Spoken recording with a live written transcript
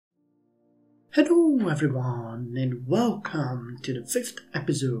Hello everyone and welcome to the 5th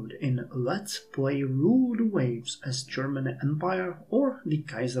episode in Let's Play Rule the Waves as German Empire or the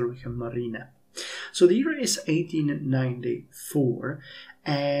Kaiserliche Marine. So the year is 1894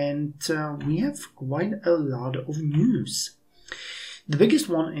 and we have quite a lot of news. The biggest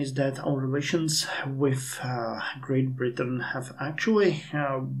one is that our relations with Great Britain have actually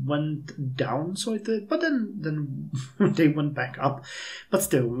went down slightly, but then they went back up. But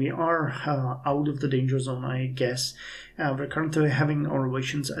still, we are out of the danger zone, I guess. We're currently having our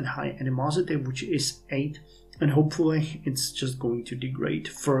relations at high animosity, which is 8, and hopefully it's just going to degrade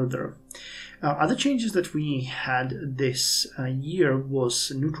further. Other changes that we had this year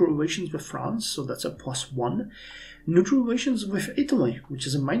was neutral relations with France, so that's a +1. Neutral relations with Italy, which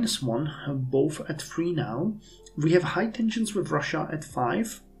is a -1, both at 3 now. We have high tensions with Russia at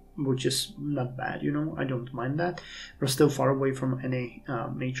 5, which is not bad, I don't mind that. We're still far away from any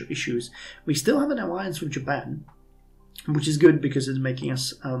major issues. We still have an alliance with Japan, which is good because it's making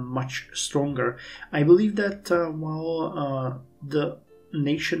us much stronger. I believe that while the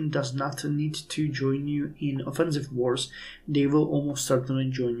nation does not need to join you in offensive wars, they will almost certainly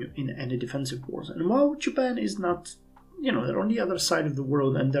join you in any defensive wars. And while Japan is not, they're on the other side of the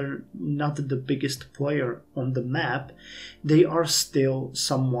world and they're not the biggest player on the map, they are still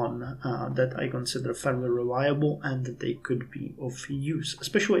someone that I consider fairly reliable and that they could be of use,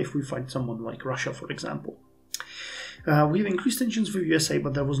 especially if we fight someone like Russia, for example. We have increased tensions with USA,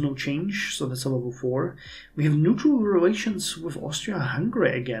 but there was no change, so that's a level 4. We have neutral relations with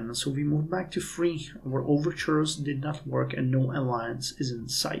Austria-Hungary again, so we moved back to 3. Our overtures did not work and no alliance is in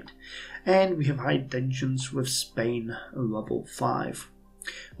sight. And we have high tensions with Spain, level 5.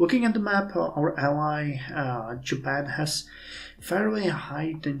 Looking at the map, our ally Japan has fairly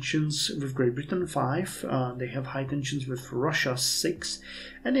high tensions with Great Britain, 5. They have high tensions with Russia, 6.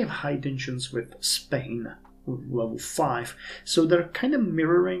 And they have high tensions with Spain, level 5. So they're kind of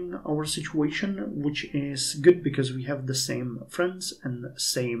mirroring our situation, which is good because we have the same friends and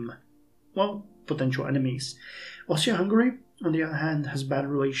same, potential enemies. Austria-Hungary, on the other hand, has bad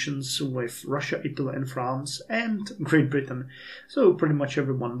relations with Russia, Italy and France and Great Britain. So pretty much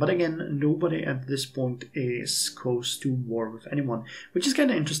everyone. But again, nobody at this point is close to war with anyone, which is kind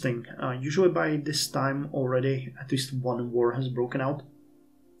of interesting. Usually by this time already at least one war has broken out.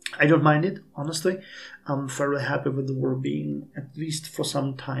 I don't mind it, honestly. I'm fairly happy with the war being, at least for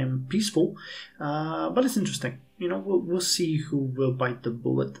some time, peaceful. But it's interesting. We'll see who will bite the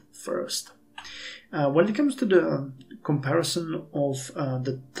bullet first. When it comes to the comparison of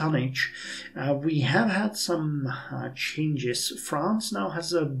the tonnage, we have had some changes. France now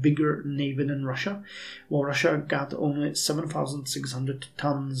has a bigger navy than Russia. While Russia got only 7,600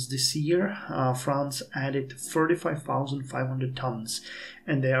 tons this year, France added 35,500 tons,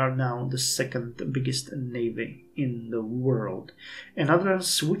 and they are now the second biggest navy in the world. Another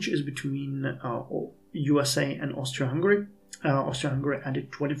switch is between USA and Austria-Hungary. Austria-Hungary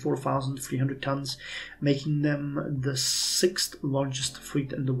added 24,300 tons, making them the 6th largest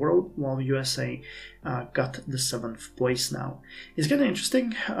fleet in the world, while USA got the 7th place now. It's kind of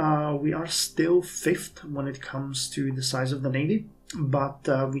interesting. We are still 5th when it comes to the size of the navy, but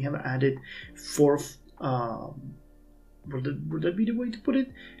we have added 4th. Would that be the way to put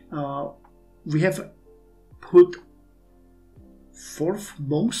it? We have put 4th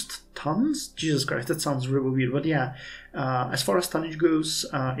most tons? Jesus Christ, that sounds really weird. But yeah, as far as tonnage goes,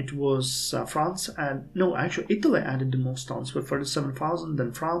 it was France and... No, actually, Italy added the most tons with 37,000,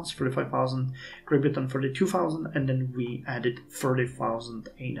 then France, 35,000, Great Britain, 32,000, and then we added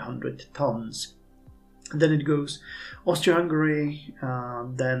 30,800 tons. Then it goes Austria-Hungary,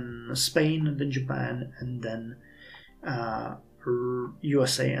 then Spain, then Japan, and then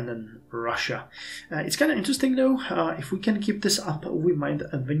USA and then Russia. It's kind of interesting though. If we can keep this up, we might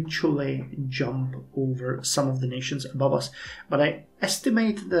eventually jump over some of the nations above us. But I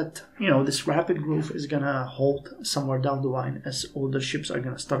estimate that this rapid growth is gonna halt somewhere down the line as older ships are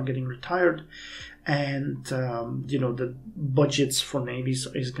gonna start getting retired, and the budgets for navies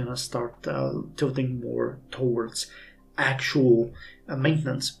is gonna start tilting more towards actual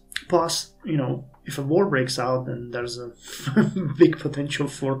maintenance. Plus, if a war breaks out, then there's a big potential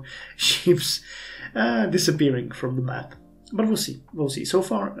for ships disappearing from the map. But we'll see. So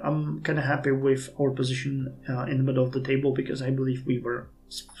far, I'm kind of happy with our position in the middle of the table because I believe we were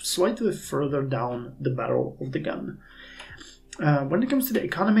slightly further down the barrel of the gun. When it comes to the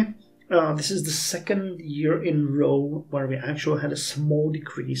economy, this is the 2nd year in a row where we actually had a small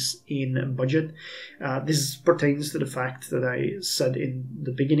decrease in budget. This pertains to the fact that I said in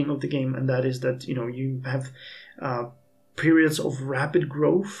the beginning of the game, and that is that you have periods of rapid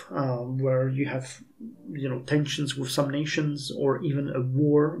growth where you have tensions with some nations or even a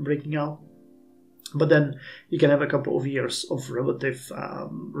war breaking out. But then you can have a couple of years of relative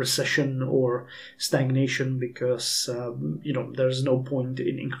recession or stagnation because there's no point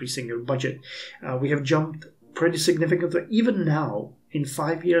in increasing your budget. We have jumped pretty significantly. Even now, in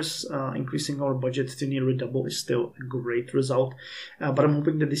 5 years, increasing our budget to nearly double is still a great result. But I'm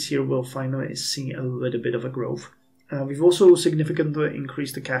hoping that this year we'll finally see a little bit of a growth. We've also significantly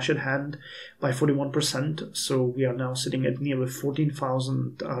increased the cash at hand by 41%, so we are now sitting at nearly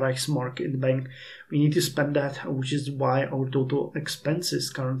 14,000 Reichsmark in the bank. We need to spend that, which is why our total expenses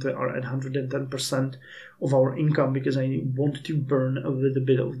currently are at 110% of our income, because I want to burn a little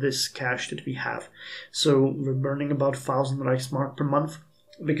bit of this cash that we have. So we're burning about 1,000 Reichsmark per month,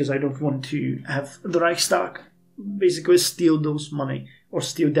 because I don't want to have the Reichstag basically steal those money or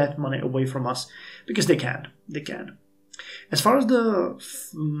steal that money away from us, because they can. As far as the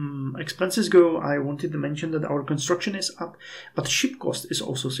expenses go, I wanted to mention that our construction is up, but ship cost is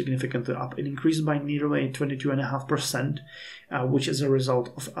also significantly up. It increased by nearly 22.5%, which is a result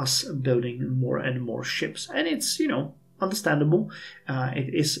of us building more and more ships. And it's, understandable.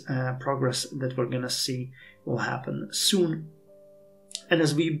 It is progress that we're going to see will happen soon. And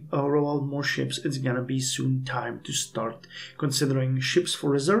as we roll out more ships, it's going to be soon time to start considering ships for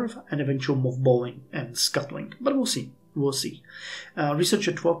reserve and eventual mothballing and scuttling. But we'll see. Research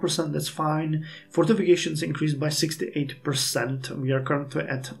at 12%, that's fine. Fortifications increased by 68%. We are currently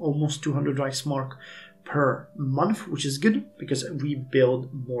at almost 200 Reichsmark per month, which is good because we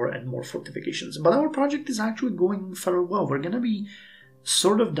build more and more fortifications. But our project is actually going very well. We're going to be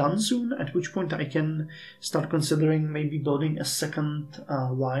sort of done soon, at which point I can start considering maybe building a second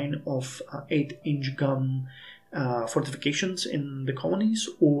line of 8-inch gun fortifications in the colonies,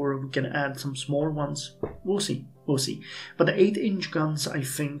 or we can add some smaller ones. We'll see. But the 8-inch guns, I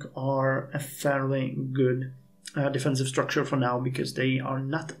think, are a fairly good defensive structure for now, because they are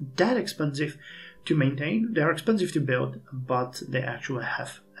not that expensive to maintain. They are expensive to build, but they actually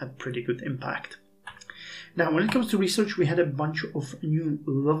have a pretty good impact. Now, when it comes to research, we had a bunch of new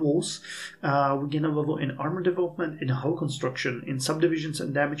levels. We gained a level in armor development, in hull construction, in subdivisions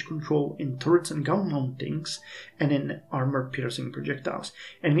and damage control, in turrets and gun mountings, and in armor-piercing projectiles.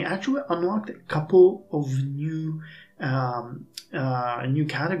 And we actually unlocked a couple of new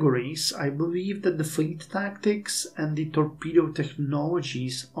categories. I believe that the fleet tactics and the torpedo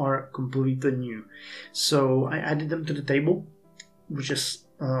technologies are completely new. So I added them to the table, which is,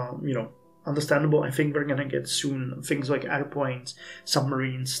 understandable. I think we're gonna get soon things like airplanes,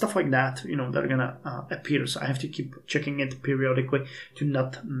 submarines, stuff like that, that are gonna appear. So I have to keep checking it periodically to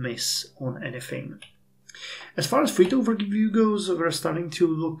not miss on anything. As far as fleet overview goes, we're starting to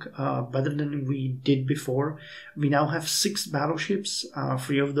look better than we did before. We now have 6 battleships.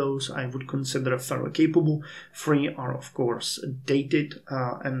 3 of those I would consider fairly capable. 3 are, of course, dated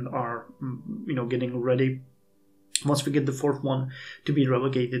and are, getting ready once we get the 4th one to be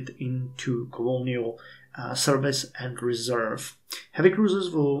relegated into colonial service and reserve. Heavy cruisers,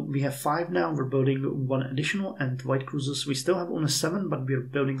 we have 5 now. We're building 1 additional, and light cruisers, we still have only 7, but we're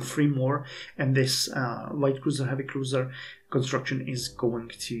building 3 more, and this light cruiser, heavy cruiser construction is going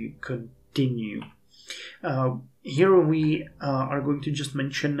to continue. Here we are going to just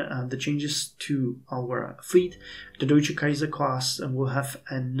mention the changes to our fleet. The Deutsche Kaiser class will have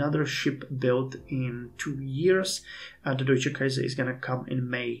another ship built in 2 years. The Deutsche Kaiser is going to come in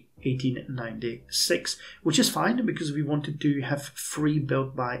May 1896, which is fine because we wanted to have 3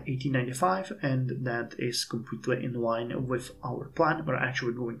 built by 1895, and that is completely in line with our plan. We're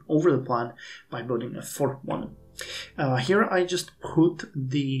actually going over the plan by building a 4th one. Here I just put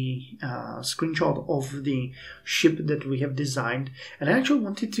the screenshot of the ship that we have designed, and I actually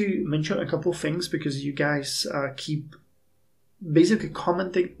wanted to mention a couple of things because you guys keep basically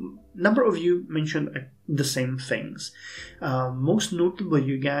commenting. A number of you mentioned the same things. Most notably,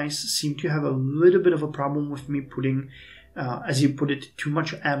 you guys seem to have a little bit of a problem with me putting, as you put it, too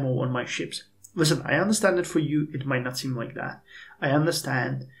much ammo on my ships. Listen, I understand that for you it might not seem like that. I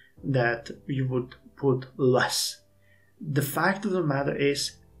understand that you would put less. The fact of the matter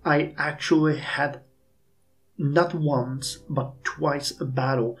is, I actually had not once but twice a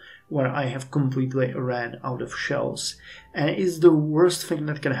battle where I have completely ran out of shells, and it is the worst thing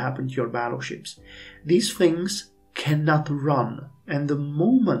that can happen to your battleships. These things cannot run, and the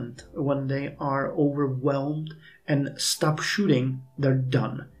moment when they are overwhelmed and stop shooting, they're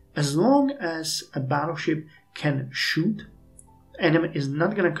done. As long as a battleship can shoot, enemy is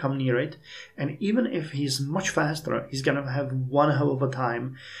not going to come near it, and even if he's much faster, he's going to have one hell of a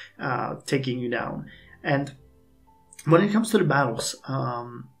time taking you down. And when it comes to the battles,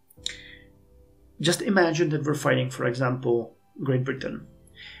 just imagine that we're fighting, for example, Great Britain.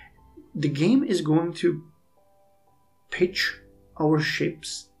 The game is going to pitch our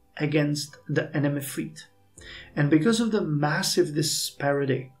ships against the enemy fleet. And because of the massive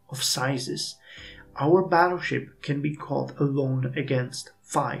disparity of sizes, our battleship can be caught alone against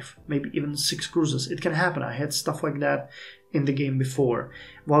 5, maybe even 6 cruisers. It can happen. I had stuff like that in the game before.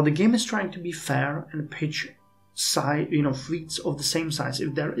 While the game is trying to be fair and pitch fleets of the same size,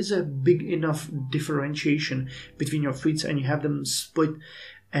 if there is a big enough differentiation between your fleets and you have them split,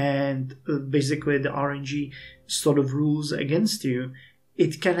 and basically the RNG sort of rules against you,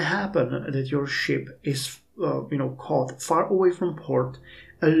 it can happen that your ship is caught far away from port,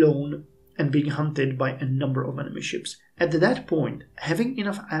 alone, and being hunted by a number of enemy ships. At that point, having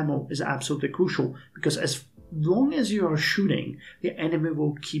enough ammo is absolutely crucial, because as long as you are shooting, the enemy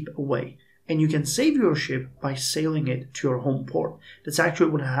will keep away. And you can save your ship by sailing it to your home port. That's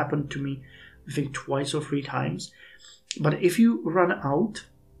actually what happened to me, I think, twice or 3 times. But if you run out,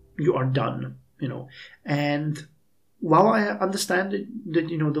 you are done, And while I understand that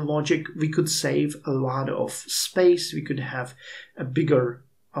the logic, we could save a lot of space, we could have a bigger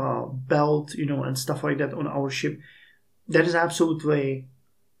belt, and stuff like that on our ship. That is absolutely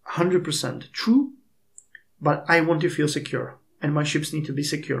 100% true, but I want to feel secure, and my ships need to be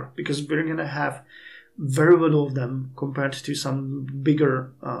secure, because we're going to have very little of them compared to some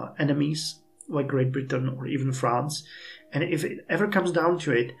bigger enemies like Great Britain or even France. And if it ever comes down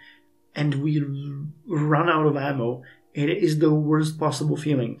to it and we run out of ammo, it is the worst possible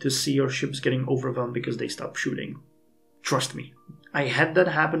feeling to see your ships getting overwhelmed because they stop shooting. Trust me, I had that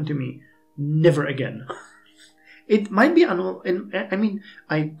happen to me. Never again. It might be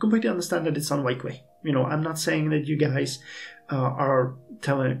I completely understand that it's unlikely. I'm not saying that you guys are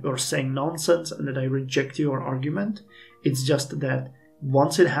telling or saying nonsense and that I reject your argument. It's just that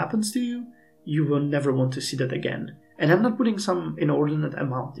once it happens to you, you will never want to see that again. And I'm not putting some inordinate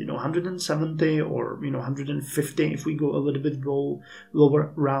amount, 170 or 150 if we go a little bit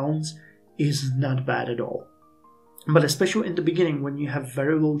lower rounds is not bad at all. But especially in the beginning when you have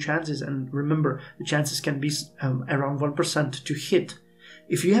very low chances, and remember, the chances can be around 1% to hit.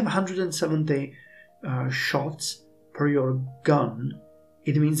 If you have 170 shots per your gun,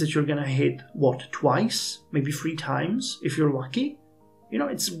 it means that you're gonna hit, twice, maybe 3 times if you're lucky.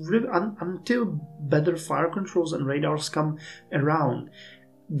 It's really, until better fire controls and radars come around,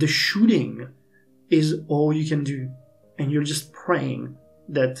 the shooting is all you can do, and you're just praying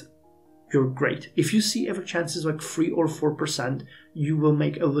that you're great. If you see ever chances like 3 or 4%, you will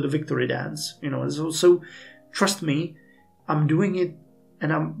make a little victory dance. So trust me, I'm doing it,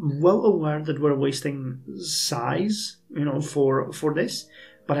 and I'm well aware that we're wasting size, for this,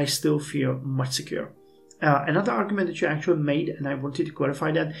 but I still feel much secure. Another argument that you actually made, and I wanted to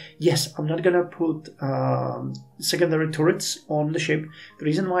clarify that, yes, I'm not gonna put secondary turrets on the ship. The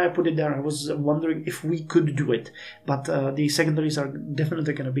reason why I put it there, I was wondering if we could do it, but the secondaries are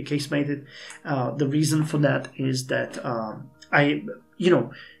definitely gonna be casemated. The reason for that is that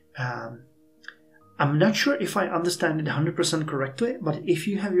I'm not sure if I understand it 100% correctly, but if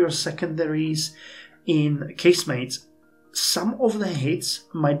you have your secondaries in casemates, some of the hits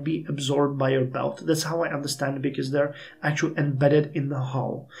might be absorbed by your belt. That's how I understand it, because they're actually embedded in the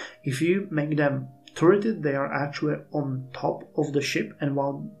hull. If you make them turreted, they are actually on top of the ship, and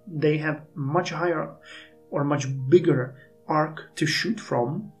while they have much higher or much bigger arc to shoot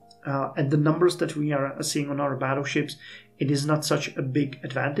from, and the numbers that we are seeing on our battleships, it is not such a big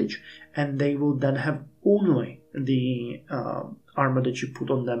advantage, and they will then have only the armor that you put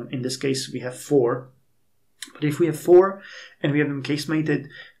on them. In this case, we have 4. But if we have 4 and we have them casemated,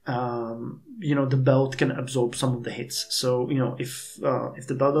 the belt can absorb some of the hits. So, if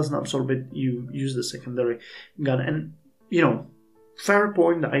the belt doesn't absorb it, you use the secondary gun. And, fair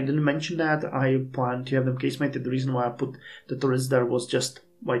point, I didn't mention that. I plan to have them casemated. The reason why I put the turrets there was just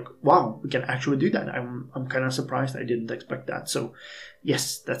like, wow, we can actually do that. I'm kind of surprised. I didn't expect that. So,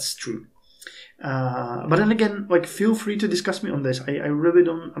 yes, that's true. But then again, feel free to discuss me on this. I really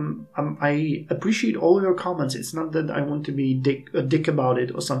don't. I appreciate all your comments. It's not that I want to be a dick about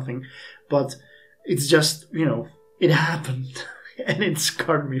it or something, but it's just it happened, and it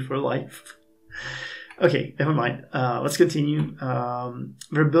scarred me for life. Okay, never mind. Let's continue.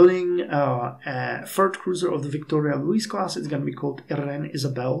 We're building a 3rd cruiser of the Victoria Louise class. It's going to be called Irene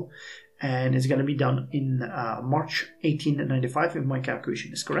Isabel, and it's going to be done in March 1895, if my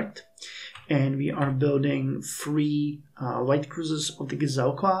calculation is correct. And we are building 3 light cruisers of the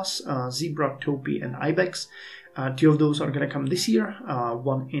Gazelle class, Zebra, Topi, and Ibex. 2 of those are going to come this year,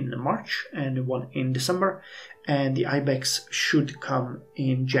 one in March and one in December. and the Ibex should come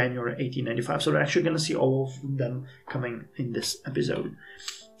in January 1895. So we're actually going to see all of them coming in this episode.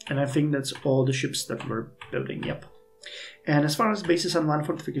 And I think that's all the ships that we're building, yep. And as far as bases and land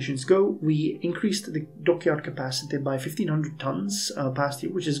fortifications go, we increased the dockyard capacity by 1,500 tons past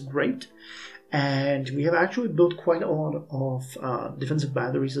year, which is great. And we have actually built quite a lot of defensive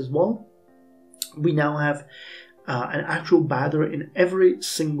batteries as well. We now have an actual battery in every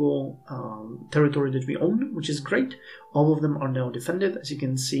single territory that we own, which is great. All of them are now defended. As you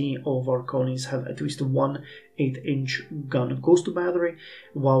can see, all of our colonies have at least one 8-inch gun coastal battery,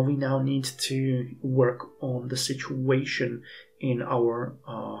 while we now need to work on the situation in our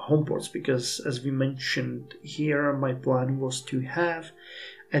home ports, because as we mentioned here, my plan was to have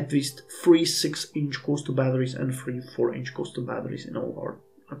at least 3 6-inch coastal batteries and 3 4-inch coastal batteries in all our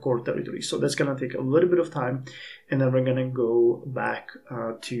core territories. So that's going to take a little bit of time, and then we're going to go back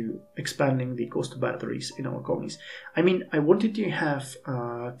to expanding the coastal batteries in our colonies. I mean, I wanted to have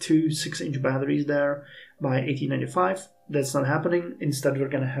 2 6-inch batteries there by 1895. That's not happening. Instead, we're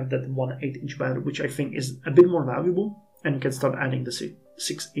going to have that 1 8-inch battery, which I think is a bit more valuable, and we can start adding the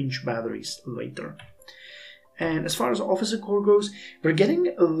 6-inch batteries later. And as far as officer corps goes, we're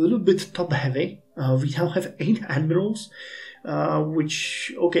getting a little bit top heavy. We now have 8 admirals,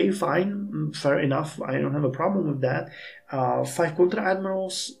 which, okay, fine, fair enough. I don't have a problem with that. 5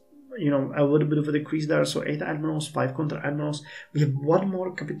 contra-admirals, you know, a little bit of a decrease there. So 8 admirals, 5 contra-admirals. We have 1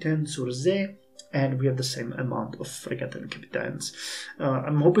 more Capitaine sur Zee, and we have the same amount of frigate and captains.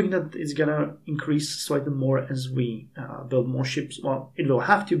 I'm hoping that it's gonna increase slightly more as we build more ships. Well, it will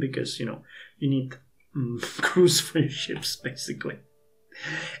have to, because, you know, you need cruise-free ships, basically.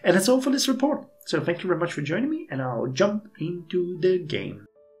 And that's all for this report. So thank you very much for joining me, and I'll jump into the game.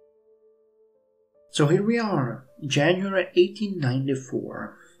 So here we are, January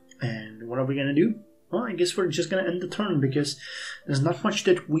 1894. And what are we going to do? Well, I guess we're just going to end the turn, because there's not much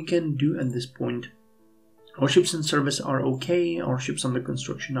that we can do at this point. Our ships in service are okay. Our ships under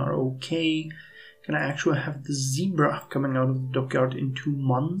construction are okay. Can I actually have the Zebra coming out of the dockyard in 2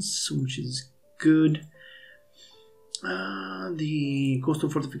 months, which is good. The coastal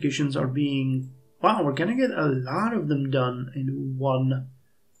fortifications are being... Wow, we're gonna get a lot of them done in 1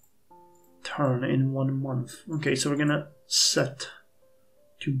 turn, in 1 month. Okay, so we're gonna set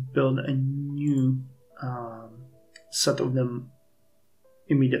to build a new set of them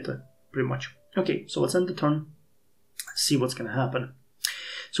immediately, pretty much. Okay, so let's end the turn, see what's gonna happen.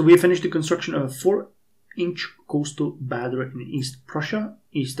 So we have finished the construction of a 4-inch coastal battery in East Prussia,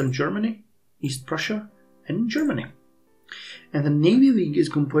 Eastern Germany, East Prussia, and Germany. And the Navy League is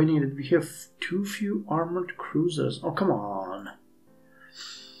complaining that we have too few armored cruisers. Oh, come on.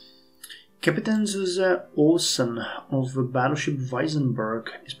 Captain Jose Olsen of the battleship Weissenburg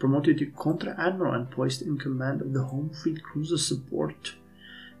is promoted to Contra-Admiral and placed in command of the Home Fleet Cruiser Support.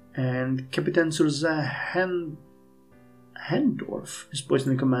 And Captain Jose Hendorf is placed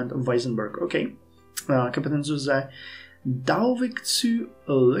in command of Weissenburg. Okay. Captain Jose Dalvik zu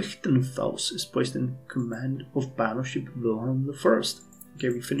Lichtenfels is placed in command of battleship Wilhelm I. Okay,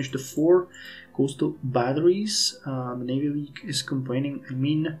 we finished the 4 coastal batteries. The Navy League is complaining. I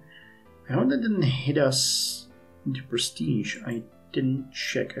mean, I hope that didn't hit us into prestige. I didn't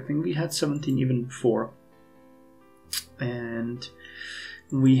check. I think we had 17 even before. And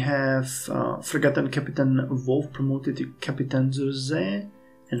we have Fregatten Captain Wolf promoted to Captain Jose,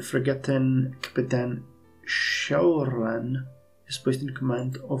 and Fregatten Captain Schellran is placed in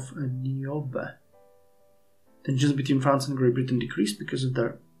command of Niobe. Tensions between France and Great Britain decreased because of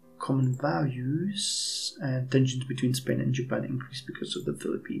their common values, and tensions between Spain and Japan increased because of the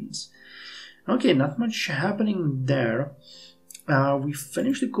Philippines. Okay, not much happening there. We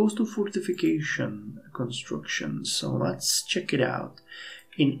finished the coastal fortification construction, so let's check it out.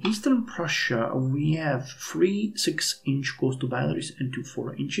 In Eastern Prussia, we have 3 6-inch coastal batteries and 2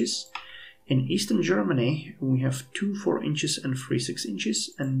 4 inches. In Eastern Germany, we have 2 4 inches and 3 6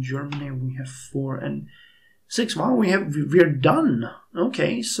 inches. And in Germany, we have 4 and 6. Wow, we're done.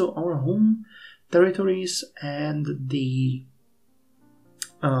 Okay, so our home territories and the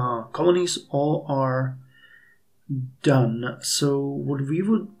colonies all are done. So what we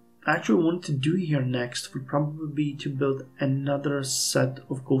would actually want to do here next would probably be to build another set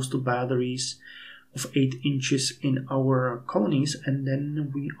of coastal batteries of 8 inches in our colonies, and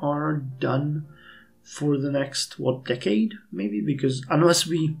then we are done for the next, what, decade maybe, because unless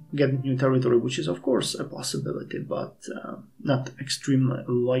we get new territory, which is of course a possibility, but not extremely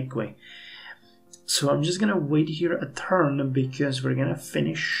likely. So I'm just gonna wait here a turn, because we're gonna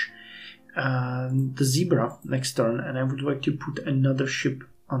finish the Zebra next turn, and I would like to put another ship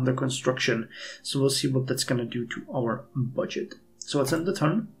under construction. So we'll see what that's going to do to our budget. So let's end the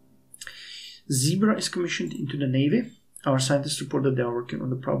turn. Zebra is commissioned into the Navy. Our scientists report that they are working on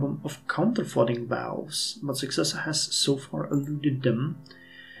the problem of counterflooding valves, but success has so far eluded them.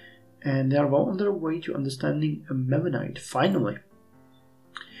 And they are well on their way to understanding a Melanite, finally.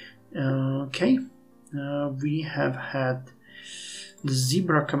 Okay, we have had the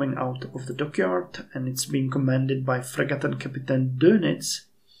Zebra coming out of the dockyard, and it's being commanded by Frigate and Captain Dönitz.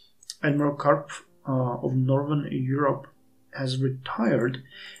 Admiral Karp of Northern Europe has retired,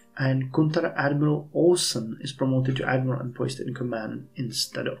 and Grand Admiral Olsen is promoted to Admiral and placed in command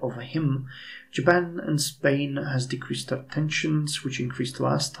instead of him. Japan and Spain has decreased their tensions, which increased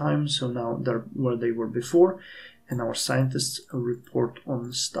last time, so now they're where they were before, and our scientists report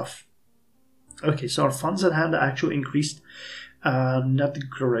on stuff. Okay, so our funds at hand actually increased. Not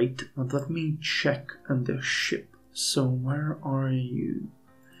great, but let me check on the ship. So where are you?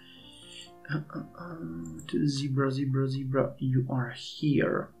 To Zebra, you are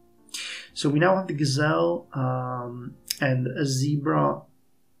here. So we now have the Gazelle and a Zebra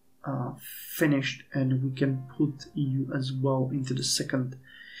finished, and we can put you as well into the second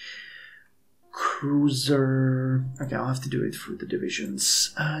cruiser. Okay, I'll have to do it through the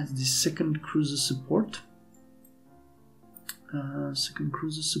divisions. The second cruiser support. Second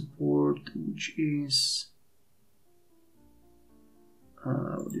cruiser support, which is...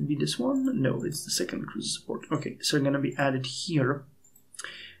 would it be this one? No, it's the second cruiser support. Okay, so I'm going to be added here.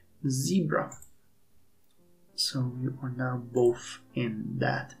 Zebra. So you are now both in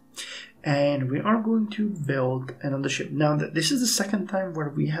that. And we are going to build another ship. Now, this is the second time where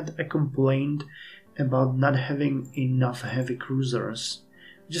we had a complaint about not having enough heavy cruisers.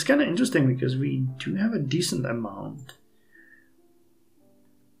 Which is kind of interesting because we do have a decent amount.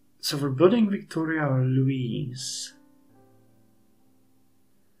 So we're building Victoria Louise.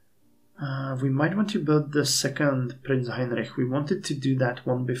 We might want to build the second Prince Heinrich. We wanted to do that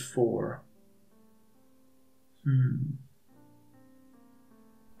one before.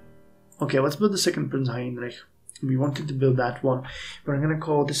 Okay, let's build the second Prince Heinrich. We wanted to build that one. We're gonna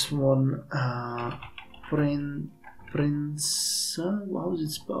call this one Prince. How is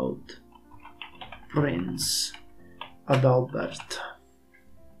it spelled? Prince Adalbert.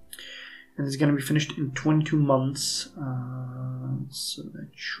 And it's going to be finished in 22 months, so that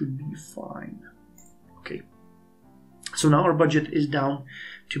should be fine. Okay, so now our budget is down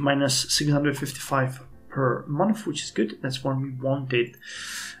to minus 655 per month, which is good. That's what we wanted,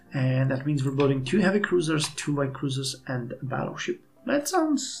 and that means we're building 2 heavy cruisers, 2 light cruisers, and a battleship. That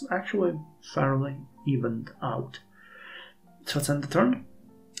sounds actually fairly evened out. So let's end the turn.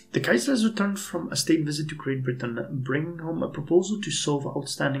 The Kaiser has returned from a state visit to Great Britain, bringing home a proposal to solve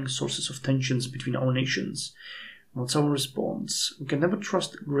outstanding sources of tensions between our nations. What's our response? We can never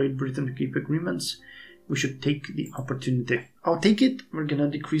trust Great Britain to keep agreements. We should take the opportunity. I'll take it. We're gonna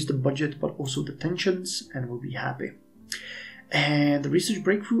decrease the budget, but also the tensions, and we'll be happy. And the research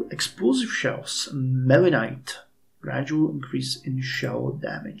breakthrough, explosive shells, Melanite, gradual increase in shell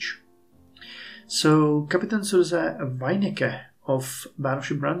damage. So Captain Surza Weinecke of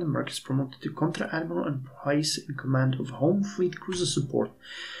Battleship Brandenburg is promoted to Contra Admiral and placed in command of Home Fleet Cruiser Support.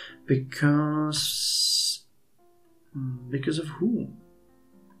 Because of who?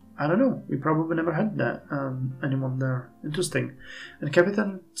 I don't know. We probably never had that anyone there. Interesting. And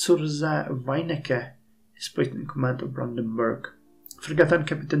Captain Surza Weinecke is placed in command of Brandenburg. Frigate and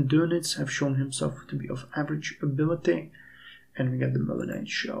Captain Dönitz have shown himself to be of average ability, and we get the Melanite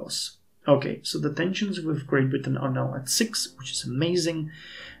shells. Okay, so the tensions with Great Britain are now at 6, which is amazing.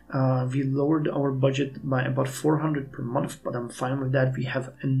 We lowered our budget by about 400 per month, but I'm fine with that. We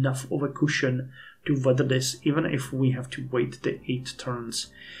have enough of a cushion to weather this, even if we have to wait the 8 turns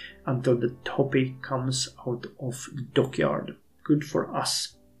until the Topi comes out of the dockyard. Good for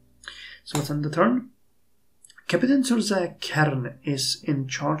us. So let's end the turn. Captain Surza Kern is in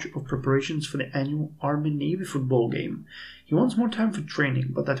charge of preparations for the annual Army-Navy football game. He wants more time for training,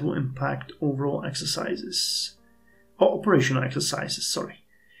 but that will impact overall exercises. Oh, operational exercises, sorry.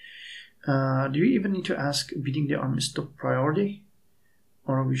 Do you even need to ask beating the Army is top priority?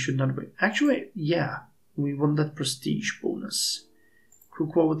 Or we should not wait? Actually, yeah, we want that prestige bonus. Crew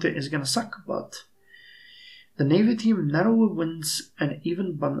quality is gonna suck, but the Navy team narrowly wins an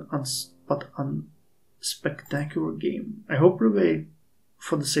even but spectacular game. I hope really,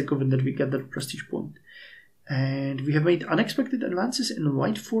 for the sake of it, that we get that prestige point. And we have made unexpected advances in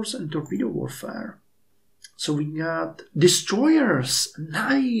light force and torpedo warfare. So we got destroyers.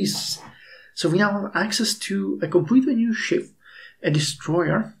 Nice! So we now have access to a completely new ship, a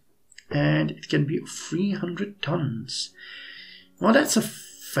destroyer, and it can be 300 tons. Well, that's a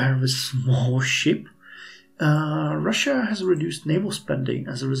very small ship. Russia has reduced naval spending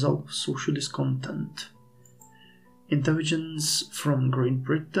as a result of social discontent. Intelligence from Great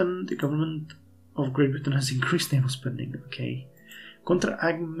Britain. The government of Great Britain has increased naval spending. Okay. Grand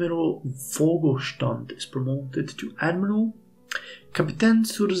Admiral Vogelstand is promoted to Admiral. Kapitän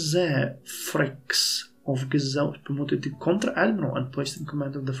zur See Fricks of Gazelle is promoted to Grand Admiral and placed in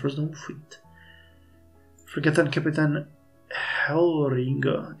command of the First Home Fleet. Frigate Captain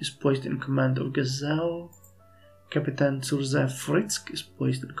Hellringer is placed in command of Gazelle. Kapitän zur See Fritzk is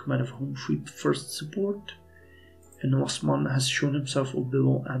placed in command of Home Fleet First Support. And Osman has shown himself of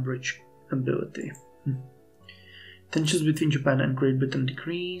below average ability. Tensions between Japan and Great Britain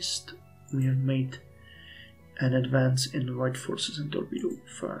decreased. We have made an advance in light forces and torpedo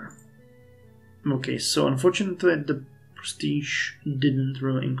fire. Okay, so unfortunately the prestige didn't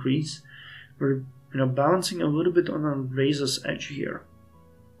really increase. We're balancing a little bit on a razor's edge here.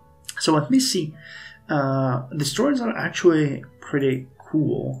 So let me see. Destroyers are actually pretty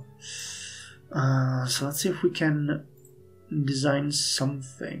cool. So let's see if we can design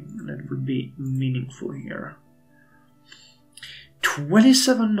something that would be meaningful here.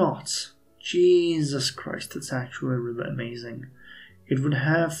 27 knots. Jesus Christ, that's actually really amazing. It would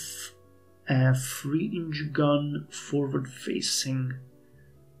have a 3-inch gun forward-facing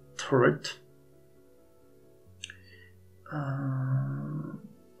turret.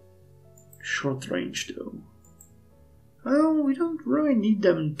 Short range though. Well, we don't really need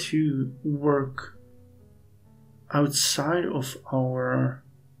them to work outside of our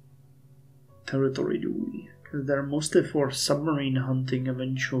territory, do we? Because they're mostly for submarine hunting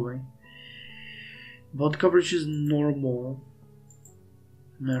eventually. Boat coverage is normal.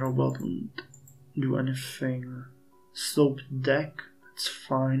 Narrow boat won't do anything. Sloped deck, that's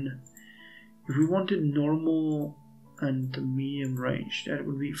fine. If we wanted normal and medium range, that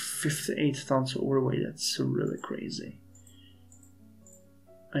would be 58 tons overweight. That's really crazy.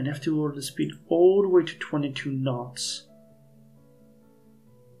 I'd have to lower the speed all the way to 22 knots.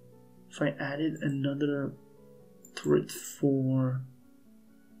 If I added another turret for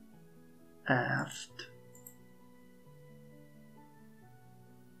aft,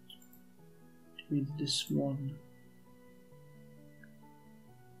 with this one,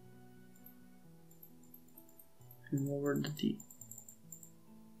 and lower the D.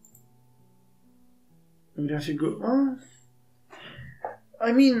 I would have to go.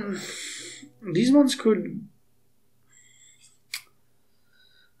 I mean, these ones could.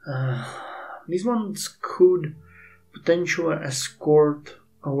 These ones could potentially escort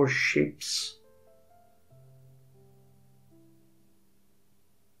our ships.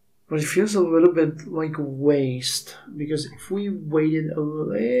 But it feels a little bit like a waste, because if we waited a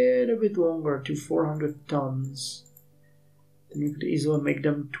little bit longer to 400 tons, then we could easily make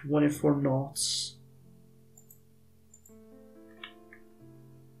them 24 knots.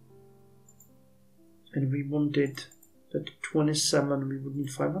 And we wanted that 27, we would need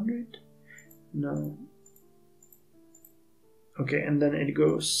 500? No. Okay, and then it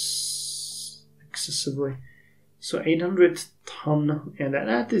goes excessively. So 800 ton, and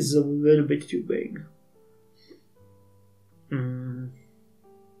that is a little bit too big.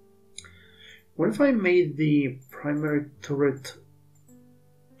 What if I made the primary turret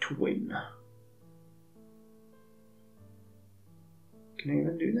twin? Can I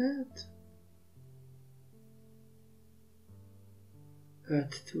even do that?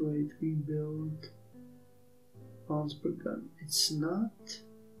 Add turret, rebuild, pounds per gun. It's not.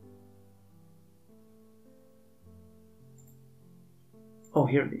 Oh,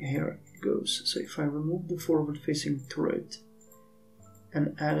 here it goes. So if I remove the forward-facing turret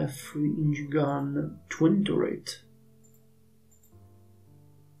and add a 3-inch gun twin turret,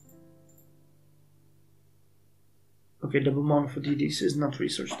 okay, double mount for DDs is not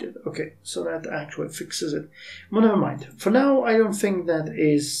researched yet. Okay, so that actually fixes it. Well, never mind. For now, I don't think that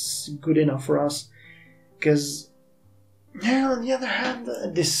is good enough for us, because, yeah, on the other hand, a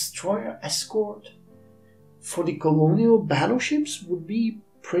destroyer escort for the colonial battleships would be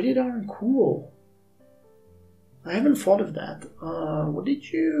pretty darn cool. I haven't thought of that. What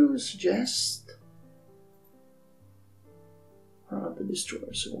did you suggest? The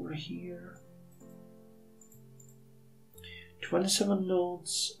destroyers over here. 27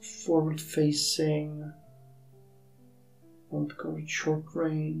 knots, forward facing, won't cover short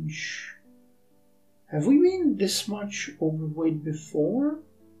range. Have we been this much overweight before?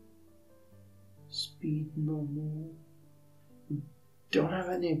 Speed normal. We don't have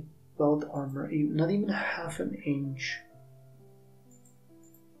any belt armor, not even half an inch.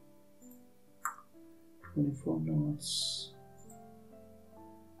 24 knots.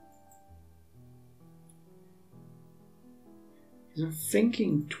 I'm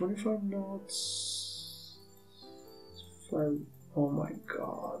thinking 25 knots. 5. Oh my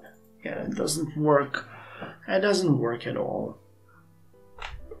god. Yeah, it doesn't work. It doesn't work at all.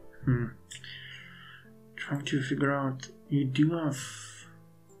 Trying to figure out. You do have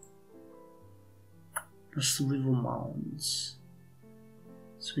swivel mounts,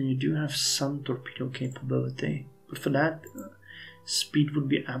 so you do have some torpedo capability, but for that, speed would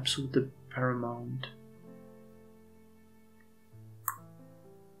be absolutely paramount.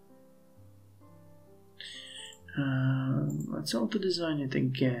 Let's auto design it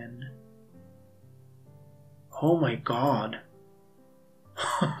again. Oh my god.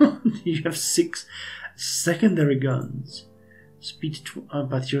 You have 6 secondary guns. Speed,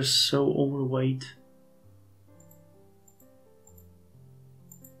 but you're so overweight.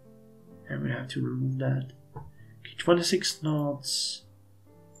 And we have to remove that. Okay, 26 knots.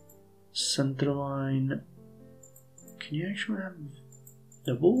 Centerline. Can you actually have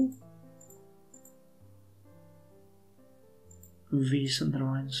double? V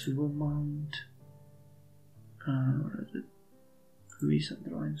centerline swivel mount. Where is it? V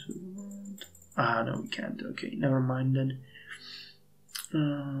centerline swivel mount. Ah, no, we can't. Okay, never mind then.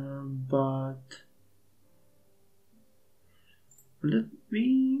 But let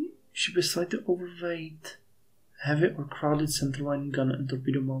me. Ship is slightly overweight. Heavy or crowded centerline gun and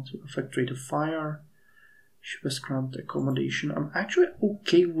torpedo mounts will affect rate of fire. Ship has cramped accommodation. I'm actually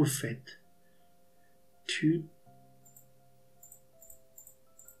okay with it. 2.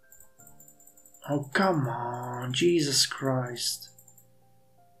 Oh, come on. Jesus Christ.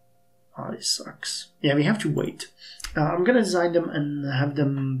 Oh, this sucks. Yeah, we have to wait. I'm gonna design them and have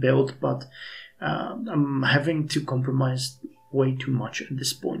them built, but I'm having to compromise way too much at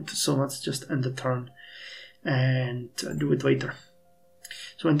this point. So let's just end the turn and do it later.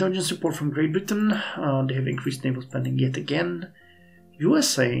 So intelligence report from Great Britain. They have increased naval spending yet again.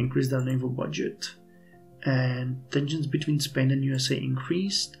 USA increased their naval budget. And tensions between Spain and USA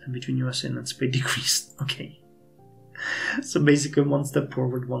increased, and between USA and Spain decreased. Okay. So basically 1 step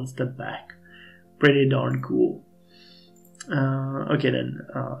forward, 1 step back. Pretty darn cool. Okay then,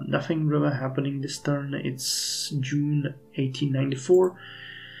 nothing really happening this turn. It's June 1894.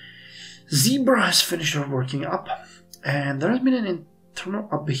 Zebra has finished her working up, and there has been an internal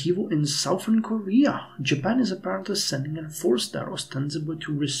upheaval in southern Korea. Japan is apparently sending a force there ostensibly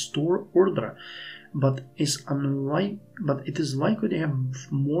to restore order, but it is likely they have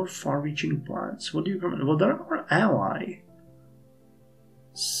more far-reaching plans. What do you recommend? Well, they're our ally,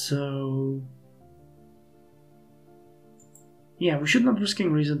 so yeah, we should not risk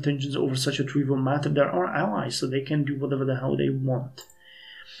raising tensions over such a trivial matter. They're our allies, so they can do whatever the hell they want.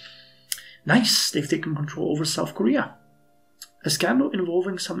 Nice, they've taken control over South Korea. A scandal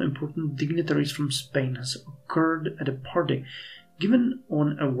involving some important dignitaries from Spain has occurred at a party given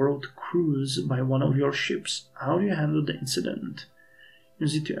on a world cruise by one of your ships. How do you handle the incident?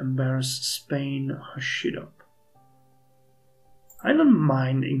 Use it to embarrass Spain. Hush it up. I don't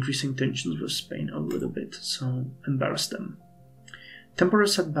mind increasing tensions with Spain a little bit, so embarrass them. Temporary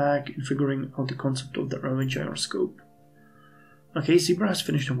setback in figuring out the concept of the early gyroscope. Okay, Zebra has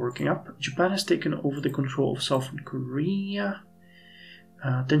finished working up. Japan has taken over the control of Southern Korea.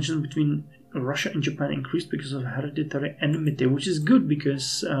 Tensions between Russia and Japan increased because of hereditary enmity, which is good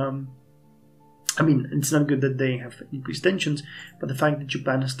because, I mean, it's not good that they have increased tensions, but the fact that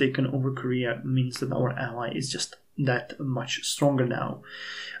Japan has taken over Korea means that our ally is just that much stronger now.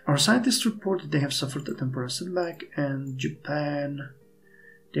 Our scientists report that they have suffered a temporary setback, and Japan,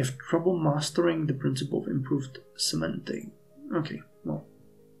 they have trouble mastering the principle of improved cementing. Okay, well,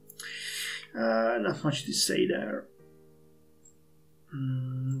 not much to say there.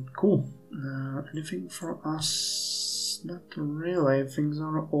 Cool. Anything for us? Not really. Things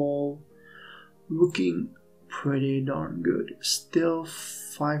are all looking pretty darn good. Still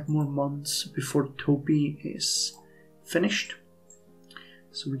 5 more months before Topi is finished,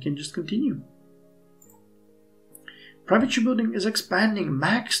 so we can just continue. Private shipbuilding is expanding.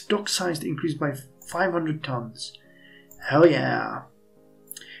 Max dock size increased by 500 tons. Hell yeah.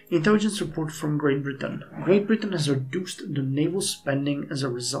 Intelligence report from Great Britain. Great Britain has reduced the naval spending as a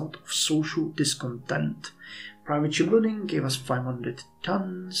result of social discontent. Private shipbuilding gave us 500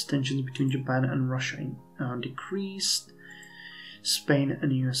 tons. Tensions between Japan and Russia decreased. Spain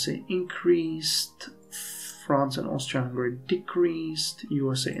and USA increased. France and Austria-Hungary decreased.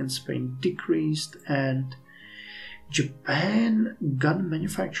 USA and Spain decreased. And Japan gun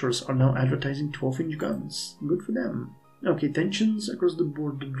manufacturers are now advertising 12-inch guns. Good for them. Okay, tensions across the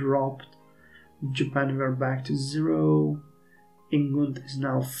board dropped. Japan, we're back to 0. England is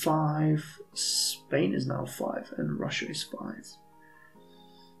now 5. Spain is now 5. And Russia is 5.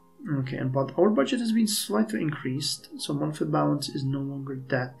 Okay, but our budget has been slightly increased, so monthly balance is no longer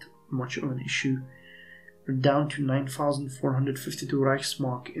that much of an issue. We're down to 9,452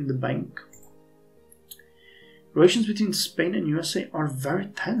 Reichsmark in the bank. Relations between Spain and USA are very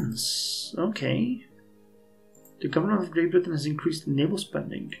tense. Okay. The government of Great Britain has increased naval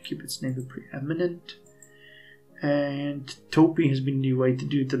spending to keep its navy preeminent. And Topi has been delayed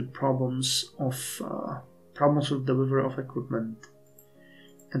due to the problems with delivery of equipment.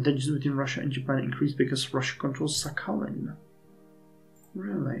 And tensions between Russia and Japan increased because Russia controls Sakhalin.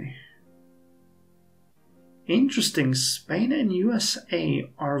 Really? Interesting. Spain and USA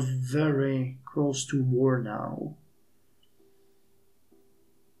are very close to war now.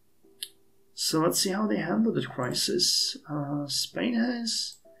 So let's see how they handle the crisis. Spain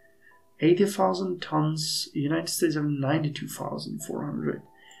has 80,000 tons. The United States have 92,400.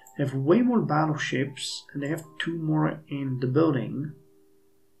 They have way more battleships, and they have 2 more in the building.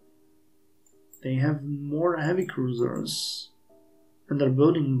 They have more heavy cruisers, and they're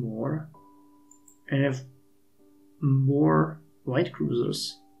building more, and they have more light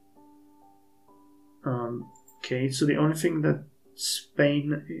cruisers. Okay, so the only thing that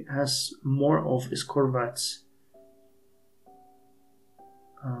Spain has more of is corvettes.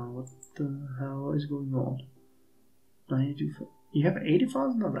 What the hell is going on? 92. You have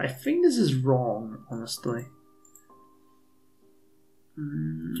 80,000? I think this is wrong, honestly.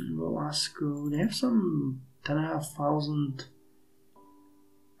 Velasco, they have some 10,500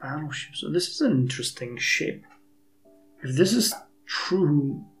 battleships. So this is an interesting ship. If this is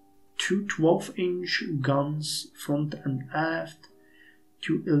true, 2 12-inch guns front and aft,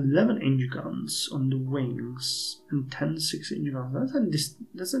 2 11-inch guns on the wings, and 10 6-inch guns.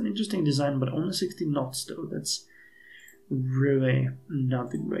 That's an interesting design, but only 60 knots though. That's really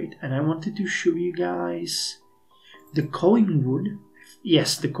not great. And I wanted to show you guys the Collingwood.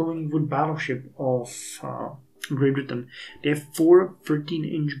 Yes, the Collingwood battleship of Great Britain. They have 4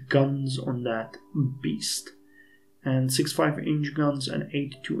 13-inch guns on that beast, and 6 5-inch guns and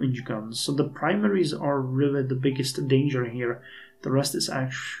 8 2-inch guns. So the primaries are really the biggest danger here. The rest is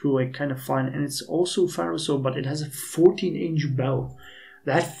actually kind of fine, and it's also Faraso, but it has a 14-inch bell.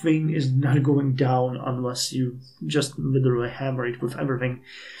 That thing is not going down unless you just literally hammer it with everything.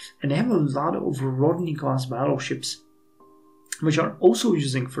 And they have a lot of Rodney class battleships, which are also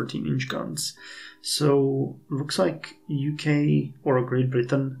using 13-inch guns. So looks like UK, or Great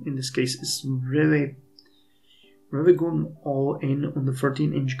Britain in this case, is really going all in on the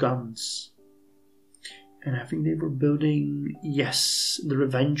 13-inch guns. And I think they were building, yes, the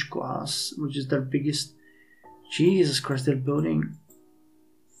Revenge class, which is their biggest. Jesus Christ, they're building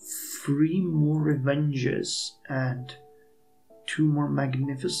 3 more Revenges and 2 more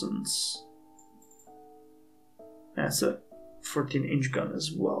Magnificents. That's a 14-inch gun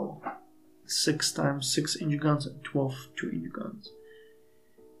as well. 6 times 6-inch guns and 12 2-inch guns.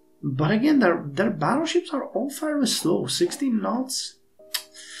 But again, their battleships are all fairly slow. 16 knots.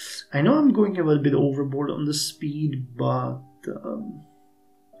 I know I'm going a little bit overboard on the speed, but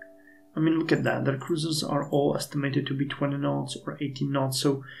I mean, look at that. Their cruisers are all estimated to be 20 knots or 18 knots.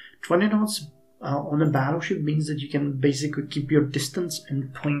 So 20 knots on a battleship means that you can basically keep your distance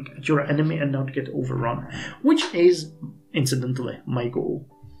and point at your enemy and not get overrun, which is, incidentally, my goal.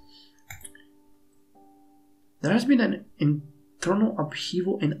 There has been an internal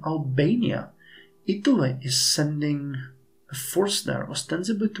upheaval in Albania. Italy is sending a force there,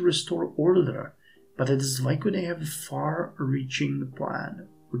 ostensibly to restore order, but it is likely they have a far-reaching plan.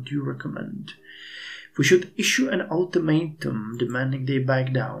 Would you recommend? We should issue an ultimatum demanding they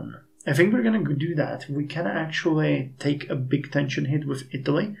back down. I think we're gonna do that. We can actually take a big tension hit with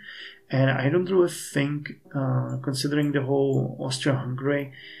Italy, and I don't really think, considering the whole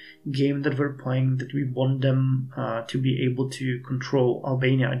Austria-Hungary game that we're playing, that we want them to be able to control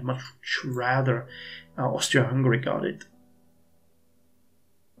Albania. I'd much rather Austria-Hungary got it.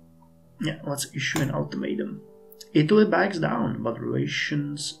 Yeah, let's issue an ultimatum. Italy backs down, but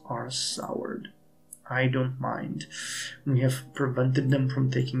relations are soured. I don't mind. We have prevented them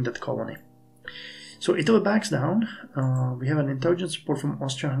from taking that colony. So Italy backs down. We have an intelligence report from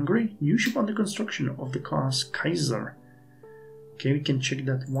Austria-Hungary. New ship under construction of the class Kaiser. Okay, we can check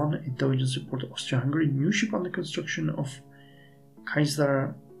that one. Intelligence report of Austria-Hungary. New ship under construction of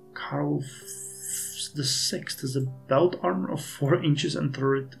Kaiser Karl VI. There's a belt armor of 4 inches and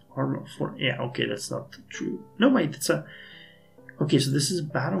turret armor of 4. Yeah, okay, that's not true. No, wait, it's a. Okay, so this is a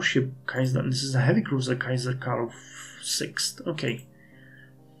battleship Kaiser, and this is a heavy cruiser Kaiser Karl VI. Okay.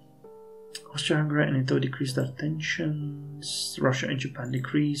 Austria-Hungary and Italy decrease their tensions. Russia and Japan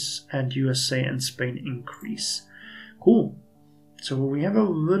decrease, and USA and Spain increase. Cool. So we have a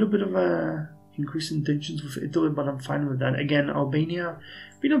little bit of a increase in tensions with Italy, but I'm fine with that. Again, Albania,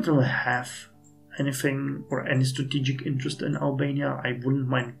 we don't really have anything or any strategic interest in Albania. I wouldn't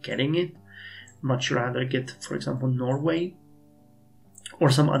mind getting it. Much rather get, for example, Norway or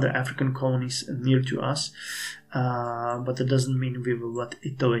some other African colonies near to us. But that doesn't mean we will let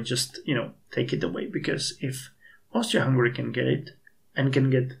Italy just, take it away. Because if Austria-Hungary can get it and can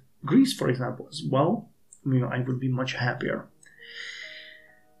get Greece, for example, as well, I would be much happier.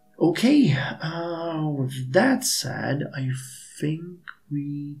 Okay, with that said, I think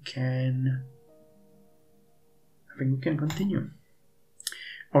we can continue.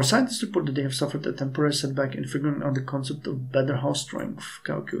 Our scientists report that they have suffered a temporary setback in figuring out the concept of better house strength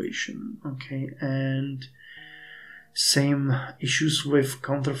calculation. Okay, and same issues with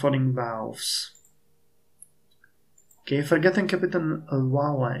counterfeiting valves. Okay, Fregatten Captain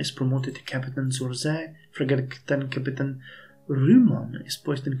Wawa is promoted to Captain Zorze. Fregatten Captain Ruman is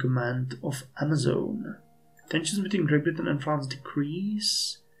placed in command of Amazon. Tensions between Great Britain and France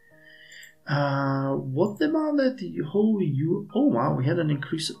decrease. What about that whole oh wow, we had an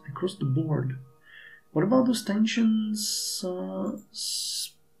increase across the board. What about those tensions?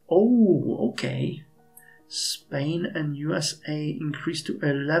 Okay. Spain and USA increased to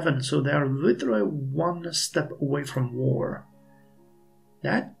 11, so they are literally one step away from war.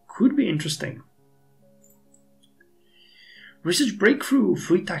 That could be interesting. Research breakthrough,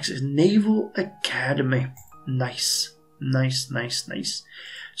 free taxes, Naval Academy. Nice.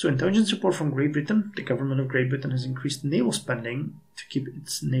 So intelligence report from Great Britain. The government of Great Britain has increased naval spending to keep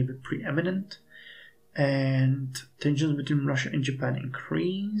its navy preeminent. And tensions between Russia and Japan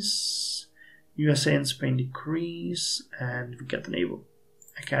increase. USA and Spain decrease. And we get the Naval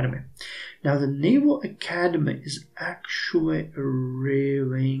Academy. Now the Naval Academy is actually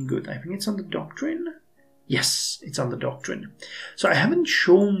really good. I think it's on the doctrine. Yes, it's on the doctrine. So I haven't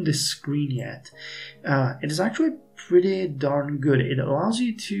shown this screen yet. It is actually pretty darn good. It allows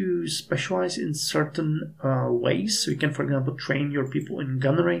you to specialize in certain ways. So you can, for example, train your people in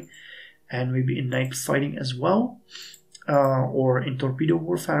gunnery and maybe in night fighting as well. Or in torpedo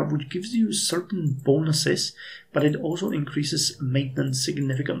warfare, which gives you certain bonuses, but it also increases maintenance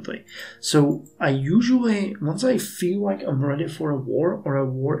significantly. So I usually, once I feel like I'm ready for a war or a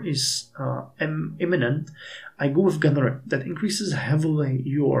war is imminent, I go with gunnery. That increases heavily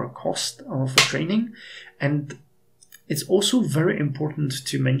your cost for training, and it's also very important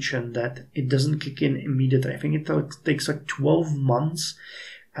to mention that it doesn't kick in immediately. I think it takes like 12 months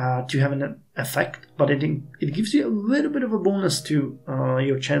to have an effect, but it gives you a little bit of a bonus to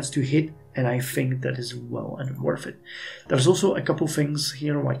your chance to hit, and I think that is well and worth it. There's also a couple things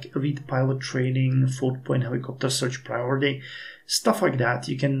here like elite pilot training, float point helicopter search priority, stuff like that.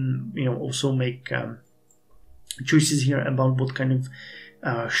 You can also make choices here about what kind of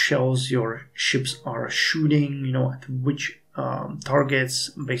shells your ships are shooting, at which targets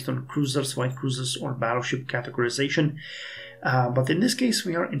based on cruisers, light cruisers, or battleship categorization. But in this case,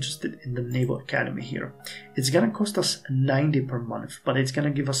 we are interested in the Naval Academy here. It's going to cost us 90 per month, but it's going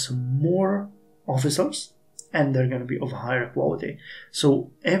to give us more officers, and they're going to be of higher quality.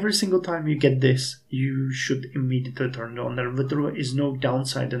 So every single time you get this, you should immediately turn it on. There literally is no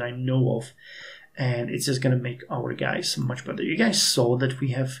downside that I know of, and it's just going to make our guys much better. You guys saw that we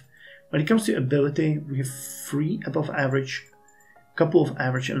have, when it comes to ability, we have 3 above average, couple of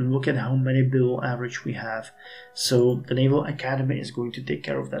average, and look at how many below average we have. So the Naval Academy is going to take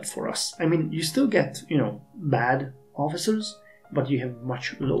care of that for us. I mean, you still get, bad officers, but you have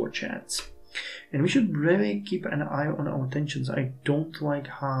much lower chance. And we should really keep an eye on our tensions. I don't like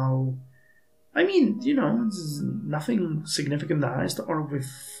how, it's nothing significant. The highest are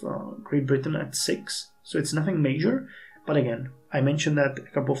with Great Britain at 6, so it's nothing major. But again, I mentioned that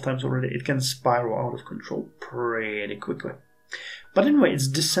a couple of times already, it can spiral out of control pretty quickly. But anyway, it's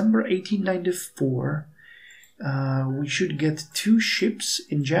December 1894. We should get 2 ships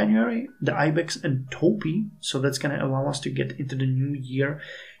in January, the Ibex and Topi. So that's going to allow us to get into the new year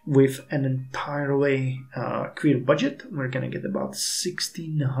with an entirely clear budget. We're going to get about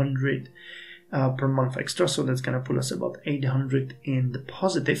 1,600 per month extra. So that's going to put us about 800 in the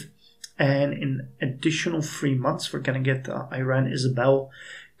positive. And in additional 3 months, we're going to get Iran Isabel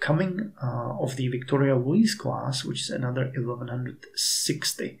coming of the Victoria Willis class, which is another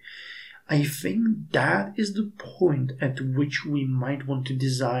 1160. I think that is the point at which we might want to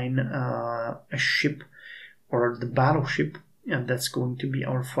design a ship or the battleship, and that's going to be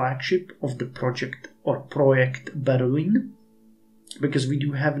our flagship of the project or Projekt Berlin, because we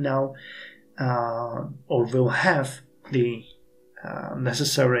do have now or will have the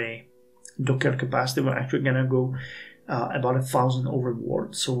necessary docker capacity. We're actually going to go about 1,000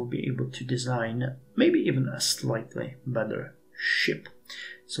 overboard, so we'll be able to design maybe even a slightly better ship.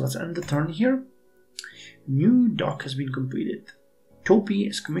 So let's end the turn here. New dock has been completed. Topi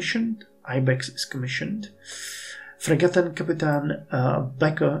is commissioned. Ibex is commissioned. Fregattenkapitan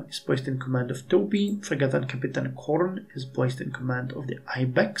Becker is placed in command of Topi. Fregattenkapitan Korn is placed in command of the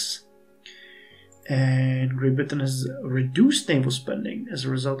Ibex. And Great Britain has reduced naval spending as a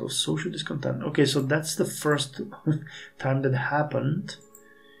result of social discontent. Okay, so that's the first time that happened.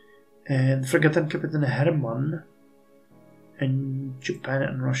 And Fregattenkapitan Hermann and Japan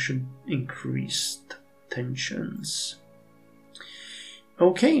and Russia increased tensions.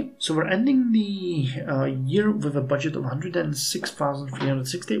 Okay, so we're ending the year with a budget of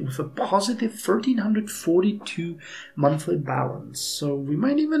 106,360 with a positive 1,342 monthly balance. So we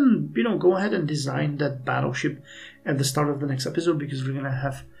might even, go ahead and design that battleship at the start of the next episode, because we're gonna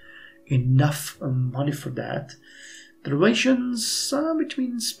have enough money for that. The relations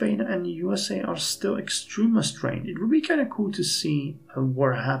between Spain and USA are still extremely strained. It would be kind of cool to see a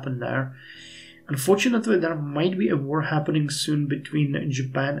war happen there. Unfortunately, there might be a war happening soon between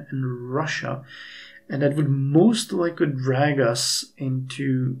Japan and Russia, and that would most likely drag us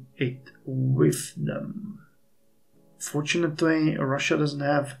into it with them. Fortunately, Russia doesn't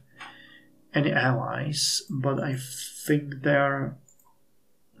have any allies, but I think their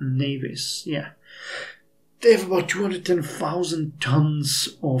navies, they have about 210,000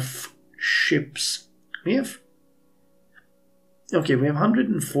 tons of ships. We have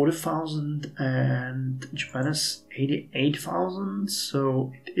 140,000 and Japan has 88,000,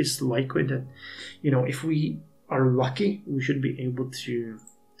 so it is likely that, if we are lucky, we should be able to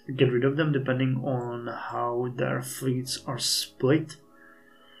get rid of them depending on how their fleets are split.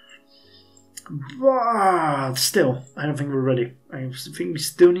 But still, I don't think we're ready. I think we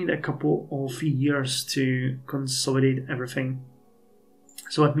still need a couple of years to consolidate everything.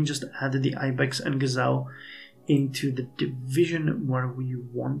 So let me just add the Ibex and Gazelle into the division where we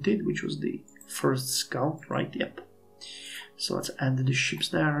wanted, which was the first scout, right? Yep. So let's add the ships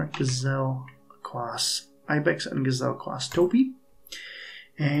there. Gazelle class Ibex and Gazelle class Topi.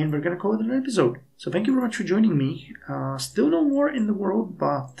 And we're going to call it an episode. So thank you very much for joining me. Still no war in the world,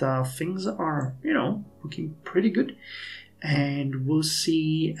 but things are, looking pretty good. And we'll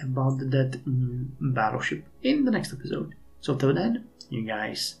see about that new battleship in the next episode. So till then, you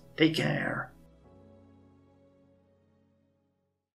guys take care.